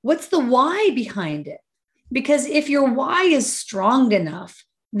What's the why behind it? Because if your why is strong enough,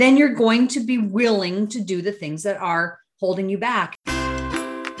 then you're going to be willing to do the things that are holding you back.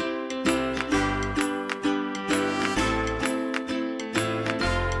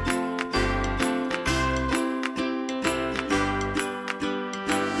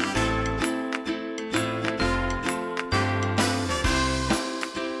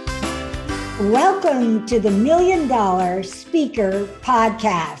 Welcome to the $1 Million Speaker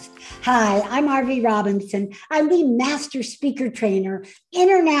Podcast. Hi, I'm RV Robinson. I'm the Master Speaker Trainer,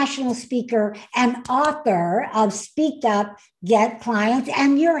 international speaker, and author of Speak Up, Get Clients,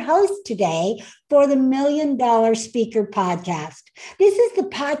 and your host today for the $1 Million Speaker Podcast. This is the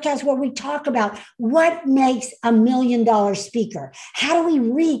podcast where we talk about what makes a $1 million speaker. How do we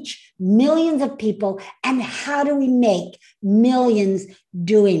reach millions of people, and how do we make millions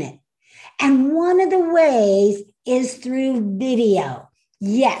doing it? And one of the ways is through video.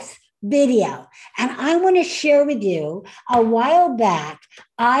 Yes, video. And I want to share with you, a while back,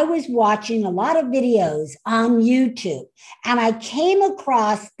 I was watching a lot of videos on YouTube, and I came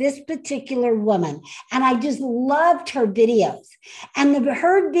across this particular woman, and I just loved her videos. And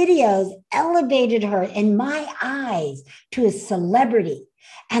her videos elevated her in my eyes to a celebrity.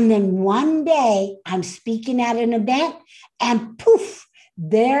 And then one day I'm speaking at an event, and poof,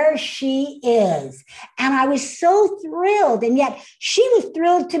 there she is. And I was so thrilled. And yet she was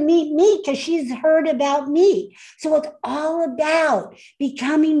thrilled to meet me because she's heard about me. So it's all about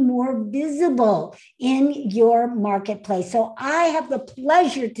becoming more visible in your marketplace. So I have the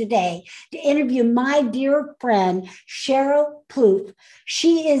pleasure today to interview my dear friend, Sheryl Plouffe.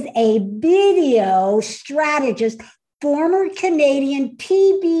 She is a video strategist, former Canadian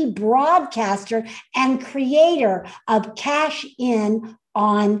TV broadcaster, and creator of Cash In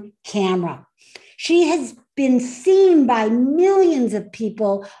on Camera. She has been seen by millions of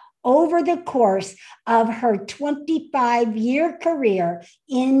people over the course of her 25-year career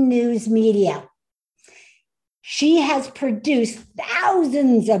in news media. She has produced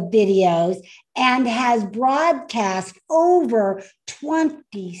thousands of videos and has broadcast over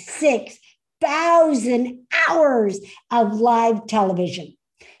 26,000 hours of live television.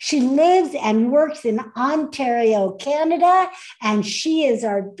 She lives and works in Ontario, Canada, and she is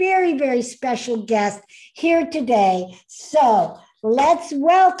our very, very special guest here today. So let's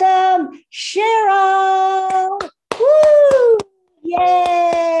welcome Sheryl. Woo!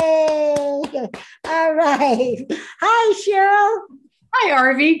 Yay! All right. Hi, Sheryl. Hi,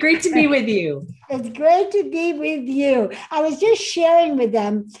 RV. Great to be with you. It's great to be with you. I was just sharing with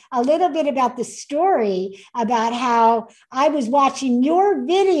them a little bit about the story about how I was watching your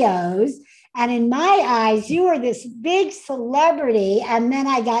videos, and in my eyes, you were this big celebrity, and then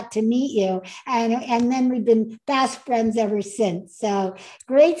I got to meet you, and then we've been fast friends ever since. So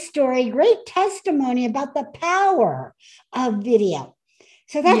great story, great testimony about the power of video.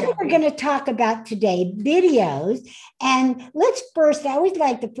 So that's what we're going to talk about today, videos. And let's first,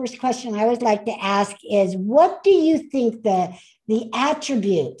 the first question I always like to ask is, what do you think the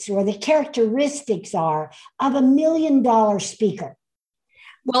attributes or the characteristics are of a $1 million speaker?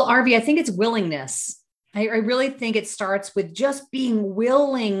 Well, RV, I think it's willingness. I really think it starts with just being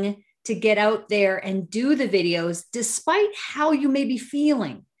willing to get out there and do the videos, despite how you may be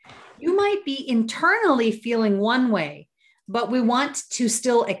feeling. You might be internally feeling one way, but we want to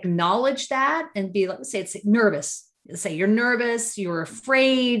still acknowledge that and be, let's say it's nervous. Let's say you're nervous, you're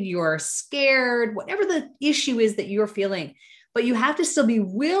afraid, you're scared, whatever the issue is that you're feeling, but you have to still be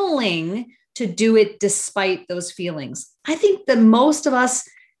willing to do it despite those feelings. I think that most of us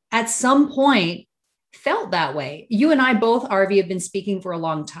at some point felt that way. You and I both, RV, have been speaking for a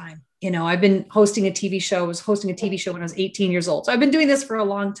long time. You know, I've been hosting a TV show. I was hosting a TV show when I was 18 years old. So I've been doing this for a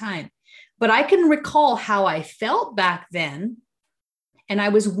long time. But I can recall how I felt back then, and I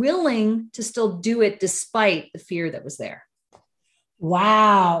was willing to still do it despite the fear that was there.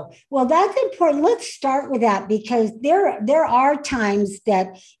 Wow. Well, that's important. Let's start with that, because there are times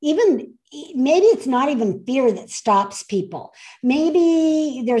that even maybe it's not even fear that stops people.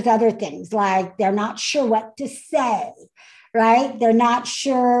 Maybe there's other things like they're not sure what to say. Right? They're not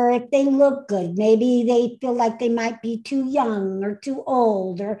sure if they look good. Maybe they feel like they might be too young or too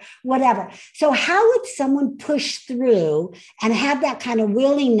old or whatever. So how would someone push through and have that kind of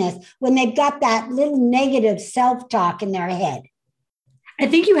willingness when they've got that little negative self-talk in their head? I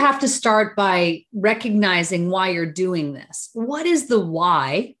think you have to start by recognizing why you're doing this. What is the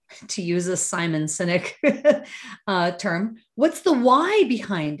why, to use a Simon Sinek term? What's the why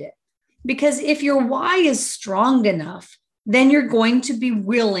behind it? Because if your why is strong enough, then you're going to be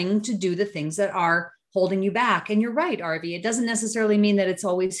willing to do the things that are holding you back. And you're right, RV. It doesn't necessarily mean that it's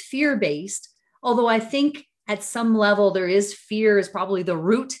always fear-based, although I think at some level there is fear is probably the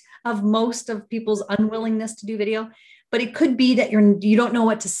root of most of people's unwillingness to do video. But it could be that you don't know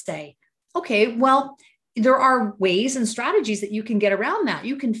what to say. Okay, well, there are ways and strategies that you can get around that.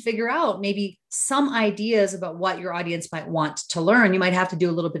 You can figure out maybe some ideas about what your audience might want to learn. You might have to do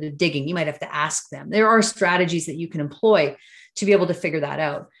a little bit of digging. You might have to ask them. There are strategies that you can employ to be able to figure that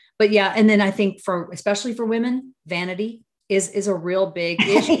out. But yeah, and then I think especially for women, vanity is a real big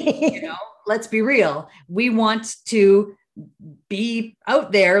issue. Let's be real. We want to be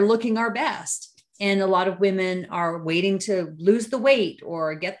out there looking our best. And a lot of women are waiting to lose the weight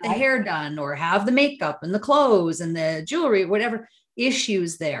or get the hair done or have the makeup and the clothes and the jewelry, whatever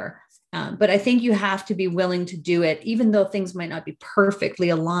issues there. But I think you have to be willing to do it, even though things might not be perfectly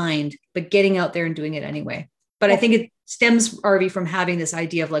aligned, but getting out there and doing it anyway. But I think it stems, RV, from having this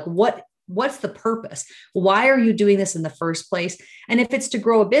idea of like, what's the purpose? Why are you doing this in the first place? And if it's to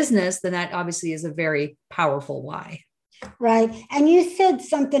grow a business, then that obviously is a very powerful why. Right. And you said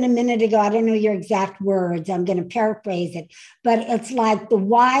something a minute ago. I don't know your exact words. I'm going to paraphrase it, but it's like the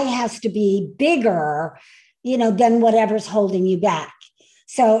why has to be bigger, than whatever's holding you back.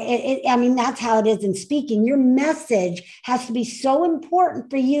 So that's how it is in speaking. Your message has to be so important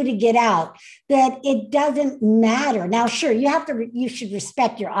for you to get out that it doesn't matter. Now, sure, you should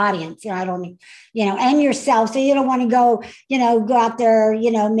respect your audience. And yourself. So you don't want to go out there,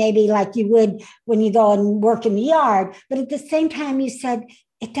 maybe like you would when you go and work in the yard. But at the same time, you said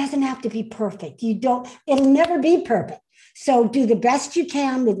it doesn't have to be perfect. It'll never be perfect. So do the best you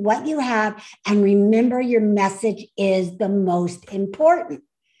can with what you have. And remember, your message is the most important.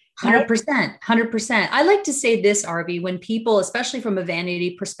 100%. 100%. I like to say this, RV, when people, especially from a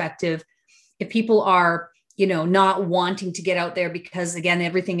vanity perspective, if people are, not wanting to get out there because, again,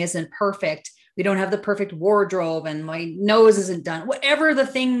 everything isn't perfect. We don't have the perfect wardrobe and my nose isn't done. Whatever the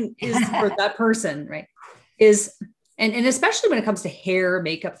thing is for that person, right? And especially when it comes to hair,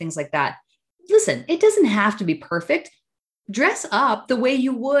 makeup, things like that. Listen, it doesn't have to be perfect. Dress up the way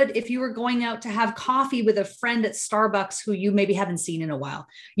you would if you were going out to have coffee with a friend at Starbucks who you maybe haven't seen in a while.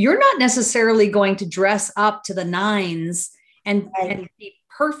 You're not necessarily going to dress up to the nines and be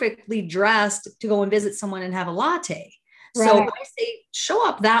perfectly dressed to go and visit someone and have a latte. Right. So I say, show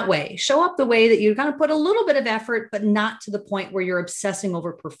up that way. Show up the way that you're going to put a little bit of effort, but not to the point where you're obsessing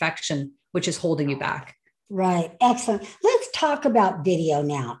over perfection, which is holding you back. Right. Excellent. Let's talk about video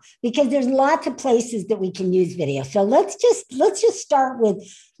now, because there's lots of places that we can use video. So let's just start with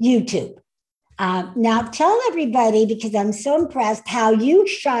YouTube. Now tell everybody, because I'm so impressed how you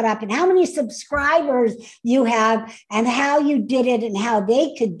shot up and how many subscribers you have and how you did it and how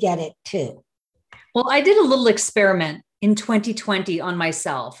they could get it too. Well, I did a little experiment in 2020 on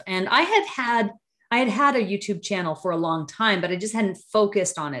myself, and I had had a YouTube channel for a long time, but I just hadn't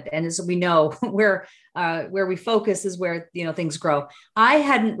focused on it. And as we know, where we focus is where, things grow. I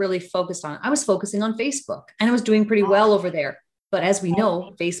hadn't really focused on it. I was focusing on Facebook and I was doing pretty well over there. But as we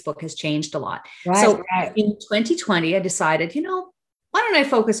know, Facebook has changed a lot. So in 2020, I decided, why don't I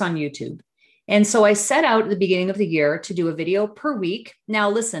focus on YouTube? And so I set out at the beginning of the year to do a video per week. Now,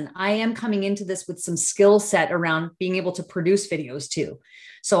 listen, I am coming into this with some skill set around being able to produce videos too.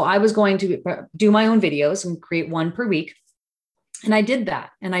 So I was going to do my own videos and create one per week. And I did that.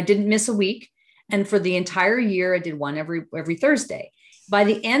 And I didn't miss a week. And for the entire year, I did one every Thursday. By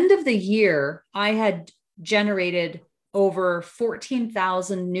the end of the year, I had generated over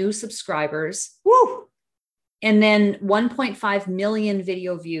 14,000 new subscribers. Woo! And then 1.5 million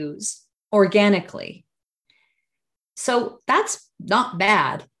video views organically. So that's not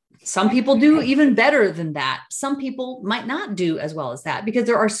bad. Some people do even better than that. Some people might not do as well as that because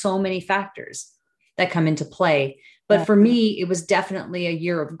there are so many factors that come into play. But for me, it was definitely a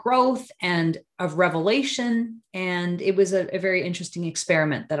year of growth and of revelation. And it was a very interesting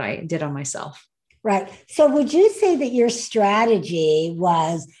experiment that I did on myself. Right. So would you say that your strategy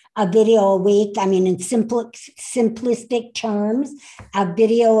was a video a week? I mean, in simplistic terms, a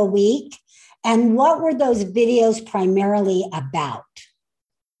video a week. And what were those videos primarily about?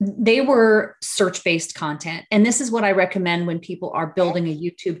 They were search-based content. And this is what I recommend when people are building a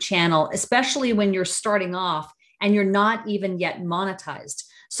YouTube channel, especially when you're starting off and you're not even yet monetized.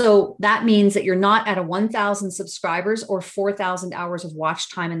 So that means that you're not at a 1,000 subscribers or 4,000 hours of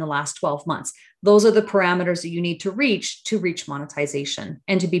watch time in the last 12 months. Those are the parameters that you need to reach monetization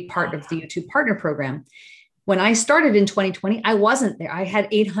and to be part of the YouTube Partner Program. When I started in 2020, I wasn't there. I had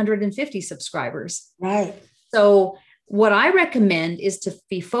 850 subscribers. Right. So what I recommend is to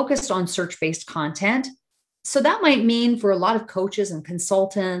be focused on search-based content. So that might mean for a lot of coaches and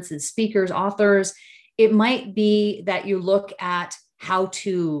consultants and speakers, authors, It might be that you look at how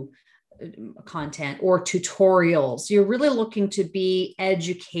to content or tutorials. You're really looking to be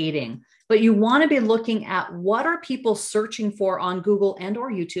educating, but you want to be looking at what are people searching for on Google and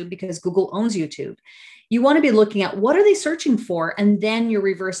or YouTube, because Google owns YouTube. You want to be looking at what are they searching for, and then you're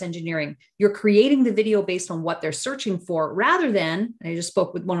reverse engineering. You're creating the video based on what they're searching for, rather than, and I just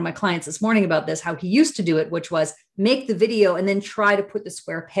spoke with one of my clients this morning about this, how he used to do it, which was make the video and then try to put the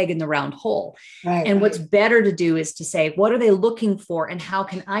square peg in the round hole. Right. And what's better to do is to say, what are they looking for, and how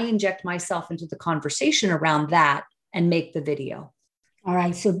can I inject myself into the conversation around that and make the video? All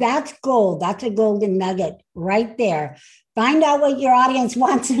right. So that's gold. That's a golden nugget right there. Find out what your audience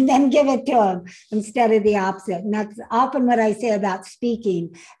wants and then give it to them instead of the opposite. And that's often what I say about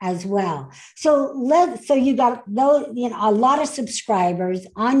speaking as well. So you got those, a lot of subscribers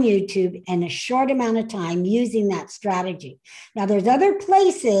on YouTube in a short amount of time using that strategy. Now there's other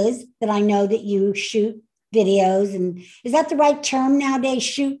places that I know that you shoot videos, and is that the right term nowadays?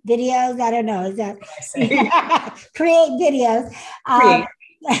 Shoot videos? I don't know. Is that create videos?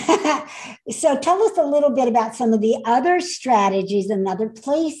 So tell us a little bit about some of the other strategies and other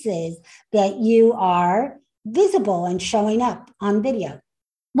places that you are visible and showing up on video.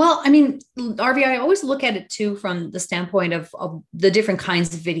 Well, I mean, RV, I always look at it too from the standpoint of the different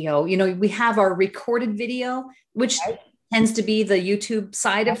kinds of video. We have our recorded video, which tends to be the YouTube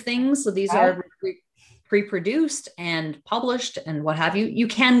side of things. So these are pre-produced and published and what have you. You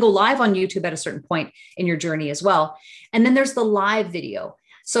can go live on YouTube at a certain point in your journey as well. And then there's the live video.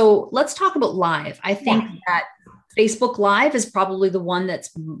 So let's talk about live. I think that Facebook Live is probably the one that's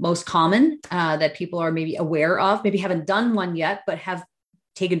most common, that people are maybe aware of, maybe haven't done one yet, but have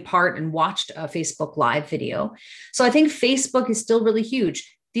taken part and watched a Facebook Live video. So I think Facebook is still really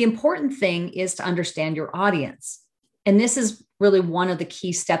huge. The important thing is to understand your audience. And this is really one of the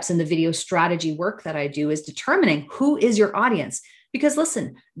key steps in the video strategy work that I do, is determining who is your audience. Because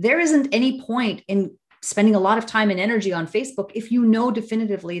listen, there isn't any point in spending a lot of time and energy on Facebook if you know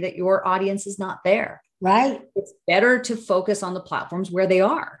definitively that your audience is not there. Right. It's better to focus on the platforms where they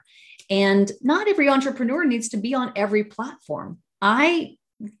are. And not every entrepreneur needs to be on every platform. I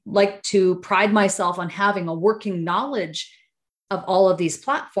like to pride myself on having a working knowledge of all of these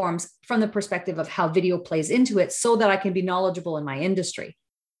platforms from the perspective of how video plays into it, so that I can be knowledgeable in my industry.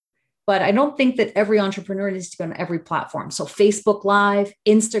 But I don't think that every entrepreneur needs to be on every platform. So Facebook Live,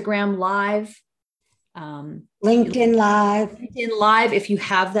 Instagram Live, LinkedIn Live, if you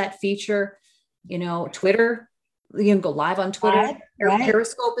have that feature, Twitter, you can go live on Twitter. Right.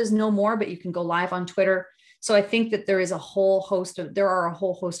 Periscope is no more, but you can go live on Twitter. So I think that there are a whole host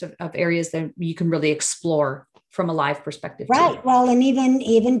of areas that you can really explore from a live perspective. Right. Too. Well, and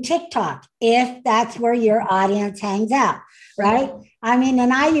even TikTok, if that's where your audience hangs out, right? I mean,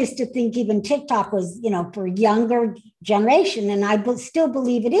 and I used to think even TikTok was, for younger generation, and I still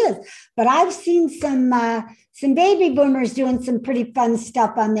believe it is. But I've seen some baby boomers doing some pretty fun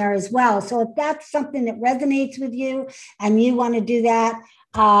stuff on there as well. So if that's something that resonates with you and you want to do that,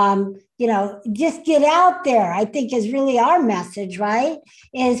 just get out there, I think is really our message, right?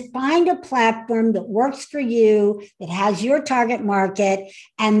 Is find a platform that works for you, that has your target market,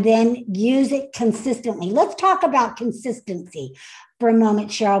 and then use it consistently. Let's talk about consistency for a moment,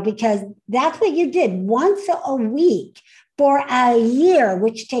 Sheryl, because that's what you did once a week for a year,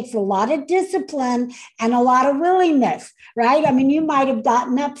 which takes a lot of discipline and a lot of willingness, right? I mean, you might have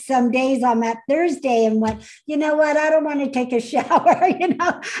gotten up some days on that Thursday and went, you know what? I don't want to take a shower. I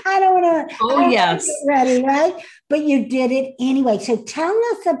don't want to get ready, right? But you did it anyway. So tell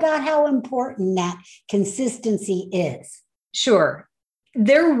us about how important that consistency is. Sure.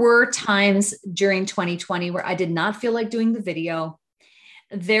 There were times during 2020 where I did not feel like doing the video.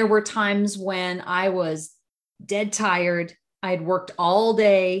 There were times when I was dead tired. I'd worked all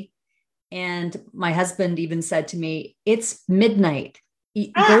day. And my husband even said to me, it's midnight.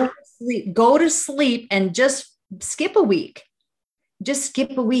 Go to sleep and just skip a week. Just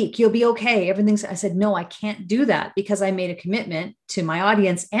skip a week. You'll be okay. I said, no, I can't do that, because I made a commitment to my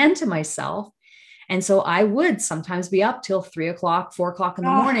audience and to myself. And so I would sometimes be up till 3 o'clock, 4 o'clock in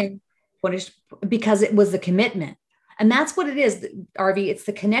the morning, because it was the commitment. And that's what it is, RV. It's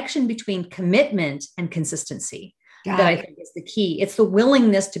the connection between commitment and consistency that I think is the key. It's the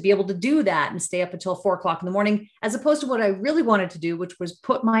willingness to be able to do that and stay up until 4 o'clock in the morning, as opposed to what I really wanted to do, which was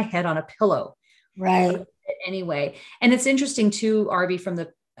put my head on a pillow. Right. Anyway. And it's interesting too, RV,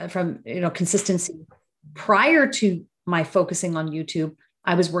 from consistency. Prior to my focusing on YouTube,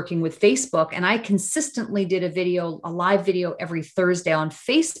 I was working with Facebook, and I consistently did a live video every Thursday on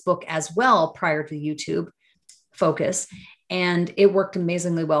Facebook as well, prior to YouTube focus. And it worked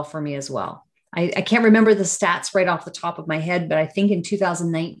amazingly well for me as well. I can't remember the stats right off the top of my head, but I think in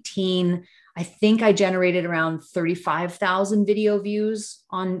 2019, I think I generated around 35,000 video views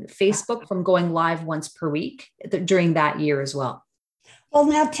on Facebook from going live once per week during that year as well. Well,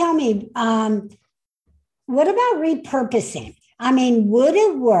 now tell me, what about repurposing? I mean, would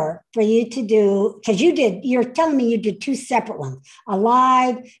it work for you to do, because you're telling me you did two separate ones, a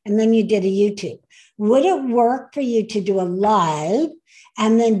live and then you did a YouTube. Would it work for you to do a live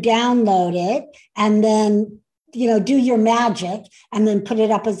and then download it and then, do your magic and then put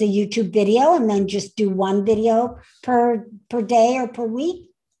it up as a YouTube video and then just do one video per day or per week?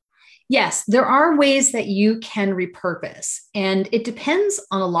 Yes, there are ways that you can repurpose, and it depends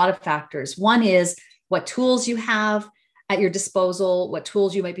on a lot of factors. One is what tools you have at your disposal, what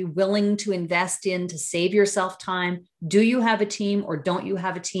tools you might be willing to invest in to save yourself time. Do you have a team or don't you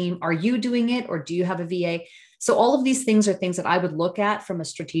have a team? Are you doing it or do you have a VA? So all of these things are things that I would look at from a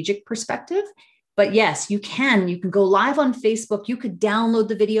strategic perspective. But yes, you can go live on Facebook. You could download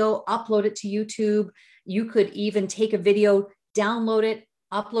the video, upload it to YouTube. You could even take a video, download it,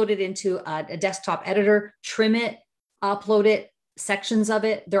 upload it into a desktop editor, trim it, upload it, sections of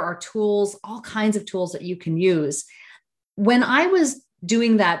it. There are tools, all kinds of tools that you can use. When I was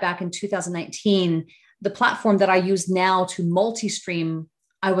doing that back in 2019, the platform that I use now to multi-stream,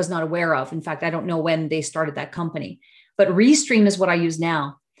 I was not aware of. In fact, I don't know when they started that company, but Restream is what I use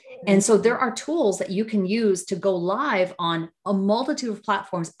now. And so there are tools that you can use to go live on a multitude of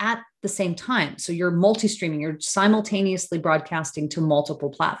platforms at the same time. So you're multi-streaming, you're simultaneously broadcasting to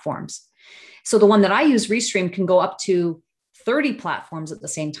multiple platforms. So the one that I use, Restream, can go up to 30 platforms at the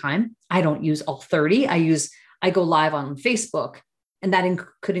same time. I don't use all 30. I go live on Facebook, and that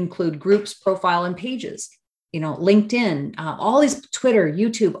could include groups, profile, and pages, LinkedIn, all these, Twitter,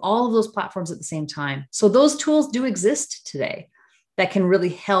 YouTube, all of those platforms at the same time. So those tools do exist today that can really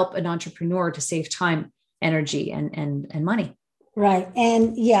help an entrepreneur to save time, energy, and money. Right.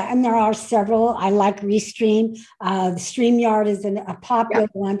 And and there are several. I like Restream. StreamYard is a popular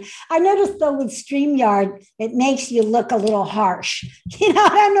one. I noticed though with StreamYard, it makes you look a little harsh. I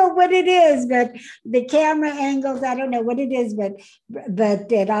don't know what it is, but the camera angles, I don't know what it is, but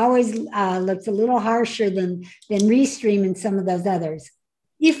it always looks a little harsher than Restream and some of those others.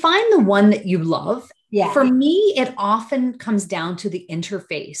 You find the one that you love. Yeah. For me, it often comes down to the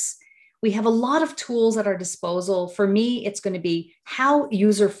interface. We have a lot of tools at our disposal. For me, it's going to be, how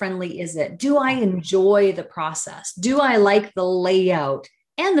user-friendly is it? Do I enjoy the process? Do I like the layout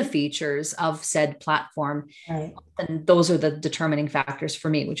and the features of said platform? Right. And those are the determining factors for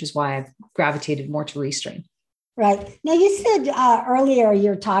me, which is why I've gravitated more to Restream. Right. Now, you said earlier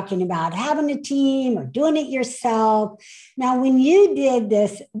you're talking about having a team or doing it yourself. Now, when you did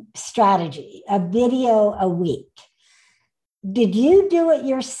this strategy, a video a week, did you do it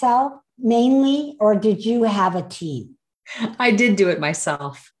yourself mainly, or did you have a team? I did do it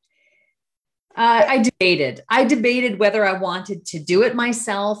myself. I debated whether I wanted to do it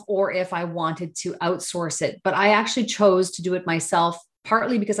myself or if I wanted to outsource it. But I actually chose to do it myself,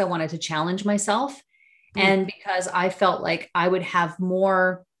 partly because I wanted to challenge myself. And because I felt like I would have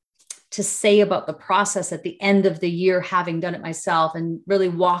more to say about the process at the end of the year, having done it myself and really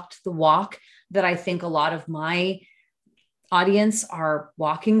walked the walk that I think a lot of my audience are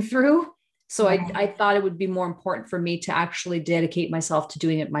walking through. So I thought it would be more important for me to actually dedicate myself to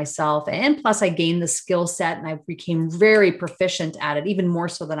doing it myself. And plus I gained the skill set and I became very proficient at it, even more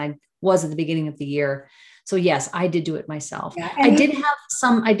so than I was at the beginning of the year. So yes, I did do it myself. Yeah, I did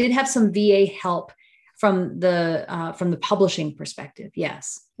have some VA help from the publishing perspective.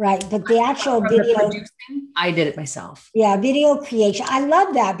 Yes. Right. But the actual video, I did it myself. Yeah. Video creation. I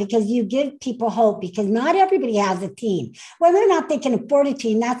love that because you give people hope, because not everybody has a team. Whether or not they can afford a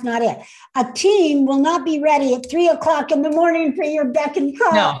team, that's not it. A team will not be ready at 3:00 in the morning for your beck and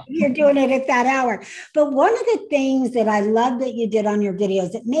call. No. You're doing it at that hour. But one of the things that I love that you did on your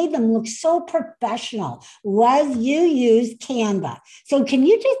videos that made them look so professional was you used Canva. So can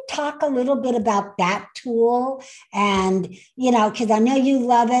you just talk a little bit about that tool? And, because I know you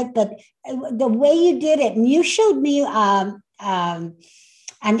love it, but the way you did it, and you showed me an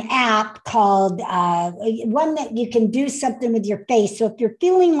app called one that you can do something with your face. So if you're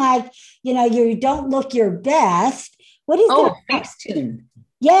feeling like, you don't look your best, what is that? Facetune.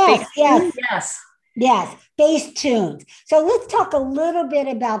 Yes, Facetune? Yes, Facetunes. So let's talk a little bit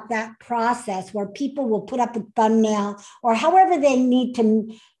about that process where people will put up a thumbnail or whatever they need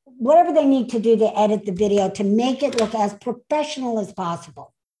to do to edit the video to make it look as professional as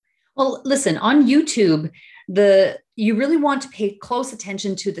possible. Well, listen, on YouTube, you really want to pay close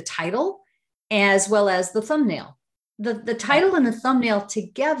attention to the title as well as the thumbnail. the title and the thumbnail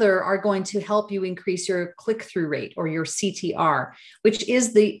together are going to help you increase your click-through rate or your CTR, which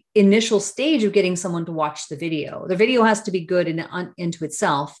is the initial stage of getting someone to watch the video. The video has to be good into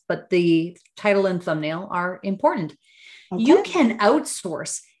itself, but the title and thumbnail are important. Okay. You can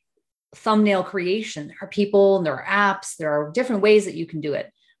outsource thumbnail creation. There are people, and there are apps, there are different ways that you can do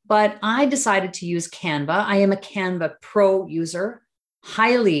it. But I decided to use Canva. I am a Canva Pro user.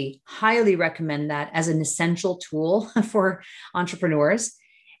 Highly, highly recommend that as an essential tool for entrepreneurs,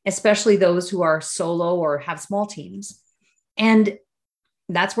 especially those who are solo or have small teams. And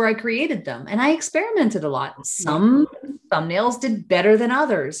that's where I created them. And I experimented a lot. Some thumbnails did better than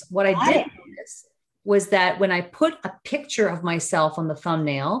others. What I did notice was that when I put a picture of myself on the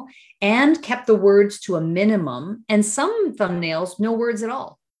thumbnail and kept the words to a minimum, and some thumbnails, no words at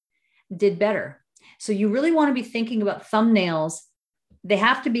all, did better. So you really want to be thinking about thumbnails. They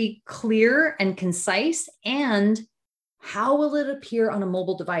have to be clear and concise. And how will it appear on a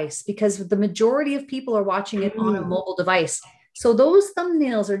mobile device? Because the majority of people are watching it on a mobile device. So those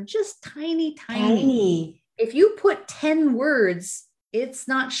thumbnails are just tiny, tiny. If you put 10 words, it's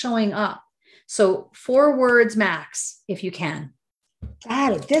not showing up. So 4 words max, if you can.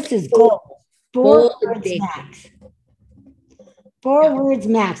 Got it. This is gold. 4 words max. 4 words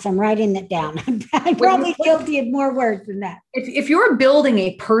max. I'm writing that down. I'm probably guilty of more words than that. If you're building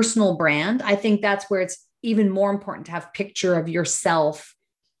a personal brand, I think that's where it's even more important to have a picture of yourself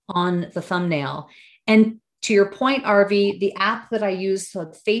on the thumbnail. And to your point, RV, the app that I use,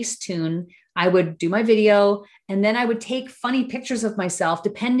 so Facetune, I would do my video and then I would take funny pictures of myself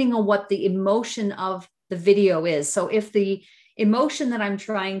depending on what the emotion of the video is. So if the emotion that I'm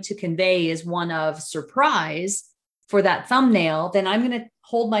trying to convey is one of surprise for that thumbnail, then I'm going to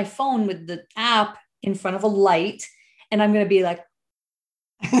hold my phone with the app in front of a light and I'm going to be like,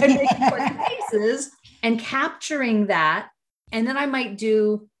 and making faces and capturing that. And then I might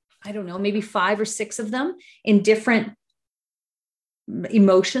do, I don't know, maybe 5 or 6 of them in different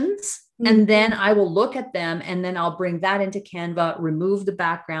emotions. And then I will look at them and then I'll bring that into Canva, remove the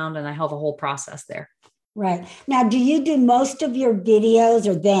background, and I have a whole process there. Right. Now, do you do most of your videos,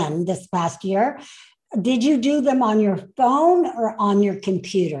 or then this past year, did you do them on your phone or on your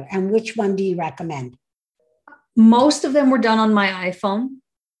computer? And which one do you recommend? Most of them were done on my iPhone.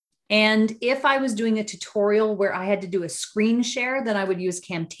 And if I was doing a tutorial where I had to do a screen share, then I would use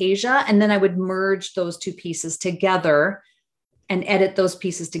Camtasia, and then I would merge those 2 pieces together and edit those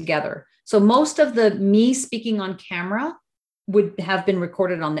pieces together. So most of the me speaking on camera would have been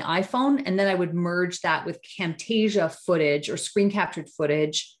recorded on the iPhone, and then I would merge that with Camtasia footage or screen captured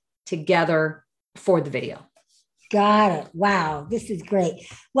footage together for the video. Got it. Wow, this is great.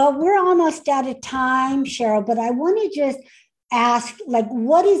 Well, we're almost out of time, Sheryl, but I want to just ask, like,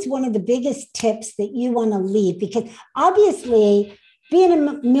 what is one of the biggest tips that you want to leave? Because obviously being a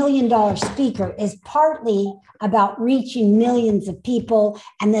 $1 million speaker is partly about reaching millions of people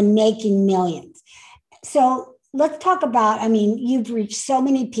and then making millions. So let's talk about, I mean, you've reached so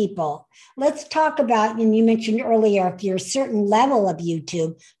many people. Let's talk about, and you mentioned earlier, if you're a certain level of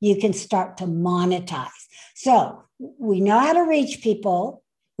YouTube, you can start to monetize. So we know how to reach people.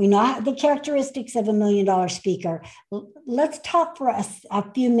 We know the characteristics of a $1 million speaker. Let's talk for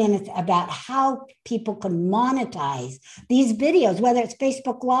a few minutes about how people can monetize these videos, whether it's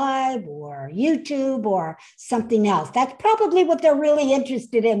Facebook Live or YouTube or something else. That's probably what they're really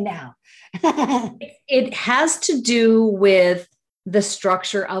interested in now. It has to do with the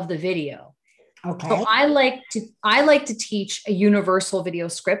structure of the video. Okay. So I like to teach a universal video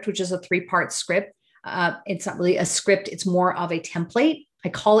script, which is a 3-part script. It's not really a script. It's more of a template. I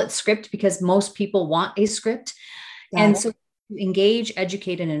call it script because most people want a script. And so engage,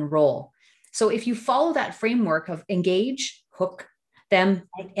 educate, and enroll. So if you follow that framework of engage, hook them,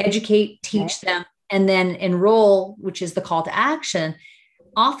 educate, teach them, and then enroll, which is the call to action,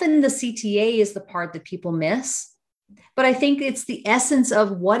 often the CTA is the part that people miss. But I think it's the essence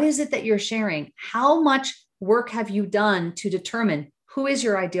of what is it that you're sharing? How much work have you done to determine who is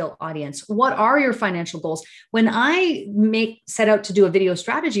your ideal audience? What are your financial goals? When I set out to do a video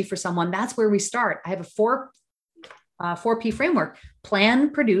strategy for someone, that's where we start. I have a 4P framework: plan,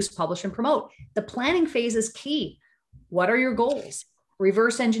 produce, publish, and promote. The planning phase is key. What are your goals?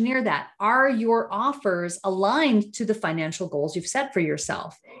 Reverse engineer that. Are your offers aligned to the financial goals you've set for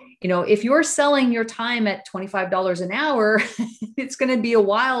yourself? You know, if you're selling your time at $25 an hour, it's going to be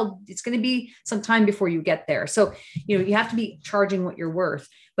it's going to be some time before you get there. So, you know, you have to be charging what you're worth,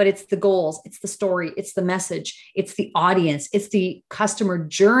 but it's the goals, it's the story, it's the message, it's the audience, it's the customer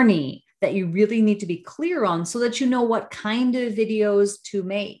journey that you really need to be clear on so that you know what kind of videos to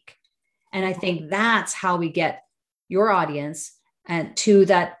make. And I think that's how we get your audience and to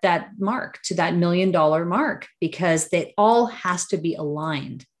that mark, to that $1 million mark, because it all has to be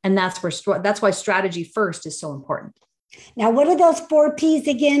aligned. And that's why strategy first is so important. Now, what are those 4 P's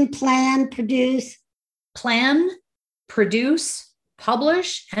again? Plan, produce, publish,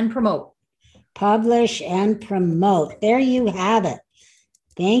 and promote. Publish and promote. There you have it.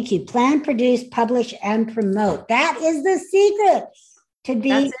 Thank you. Plan, produce, publish, and promote. That is the secret to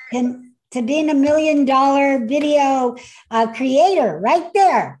being a $1 million video creator right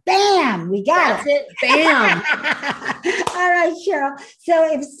there. Bam, we got it. Bam. All right, Sheryl.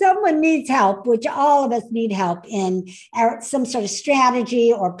 So if someone needs help, which all of us need help in some sort of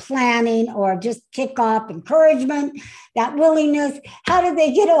strategy or planning or just kickoff encouragement, that willingness, how do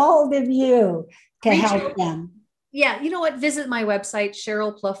they get a hold of you to help them? Yeah, you know what? Visit my website,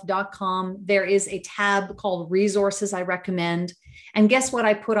 SherylPlouffe.com. There is a tab called Resources I Recommend. And guess what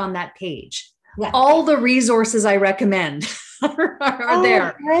I put on that page? What? All the resources I recommend are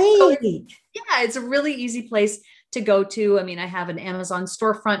there. Great. So it's a really easy place to go to. I mean, I have an Amazon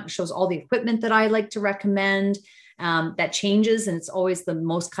storefront that shows all the equipment that I like to recommend. That changes, and it's always the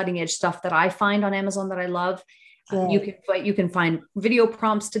most cutting edge stuff that I find on Amazon that I love. You can find video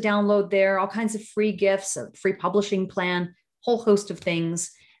prompts to download there, all kinds of free gifts, a free publishing plan, whole host of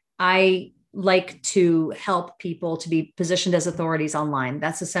things. I like to help people to be positioned as authorities online.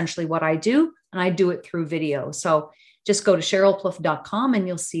 That's essentially what I do, and I do it through video. So just go to SherylPlouffe.com and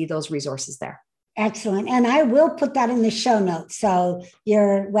you'll see those resources there. Excellent. And I will put that in the show notes. So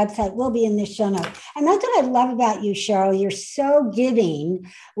your website will be in the show notes. And that's what I love about you, Sheryl. You're so giving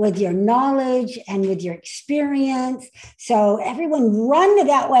with your knowledge and with your experience. So everyone run to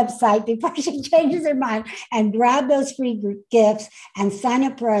that website before she changes her mind and grab those free gifts and sign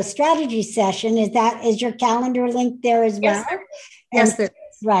up for a strategy session. Is your calendar linked there as well? Yes, there is.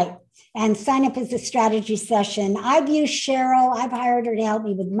 Right. And sign up as a strategy session. I've used Sheryl. I've hired her to help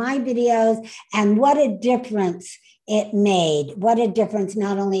me with my videos. And what a difference it made. What a difference,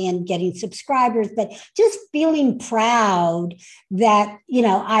 not only in getting subscribers, but just feeling proud that,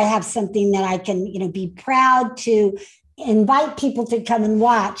 I have something that I can, be proud to invite people to come and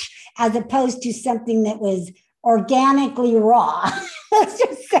watch, as opposed to something that was organically raw. Let's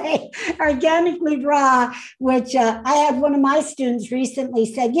just say organically raw, which I had one of my students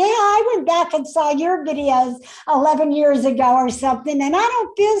recently said, yeah, I went back and saw your videos 11 years ago or something, and I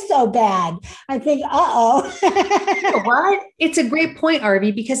don't feel so bad. I think, You know what? It's a great point,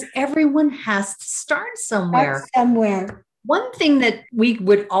 Arvi, because everyone has to start somewhere. One thing that we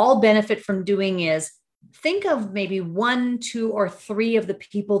would all benefit from doing is think of maybe 1, 2, or 3 of the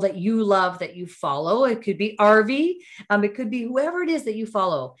people that you love, that you follow. It could be Arvi. It could be whoever it is that you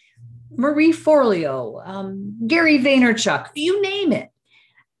follow. Marie Forleo, Gary Vaynerchuk, you name it.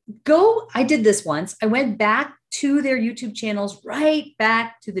 I did this once. I went back to their YouTube channels, right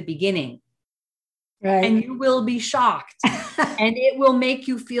back to the beginning. Right. And you will be shocked. And it will make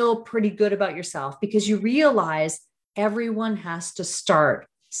you feel pretty good about yourself, because you realize everyone has to start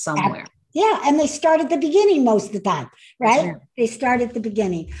somewhere. Yeah. And they start at the beginning most of the time, right? They start at the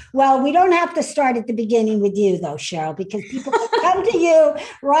beginning. Well, we don't have to start at the beginning with you, though, Sheryl, because people can come to you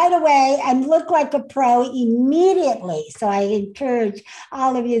right away and look like a pro immediately. So I encourage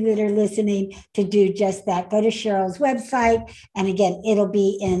all of you that are listening to do just that. Go to Sheryl's website. And again, it'll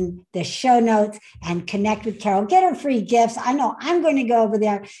be in the show notes, and connect with Carol. Get her free gifts. I know I'm going to go over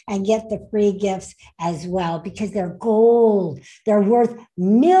there and get the free gifts as well, because they're gold. They're worth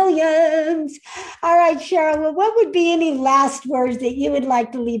millions. All right, Sheryl, well, what would be any last words that you would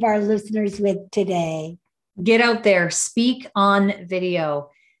like to leave our listeners with today? Get out there, speak on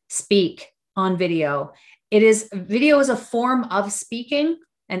video, speak on video. Video is a form of speaking,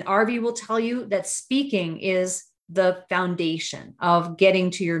 and Arvi will tell you that speaking is the foundation of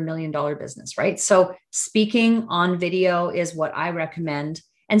getting to your $1 million business, right? So speaking on video is what I recommend,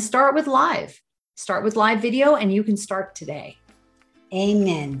 and start with live video, and you can start today.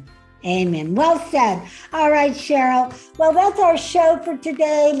 Amen. Amen. Well said. All right, Sheryl. Well, that's our show for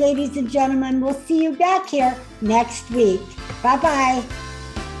today, ladies and gentlemen. We'll see you back here next week. Bye-bye.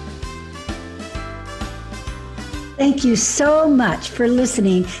 Thank you so much for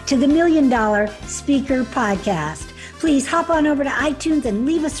listening to the $1 Million Speaker Podcast. Please hop on over to iTunes and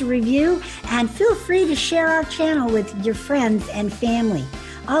leave us a review, and feel free to share our channel with your friends and family.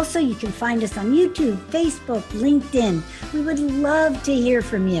 Also, you can find us on YouTube, Facebook, LinkedIn. We would love to hear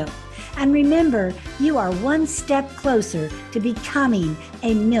from you. And remember, you are one step closer to becoming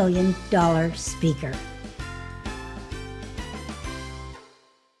a $1 million speaker.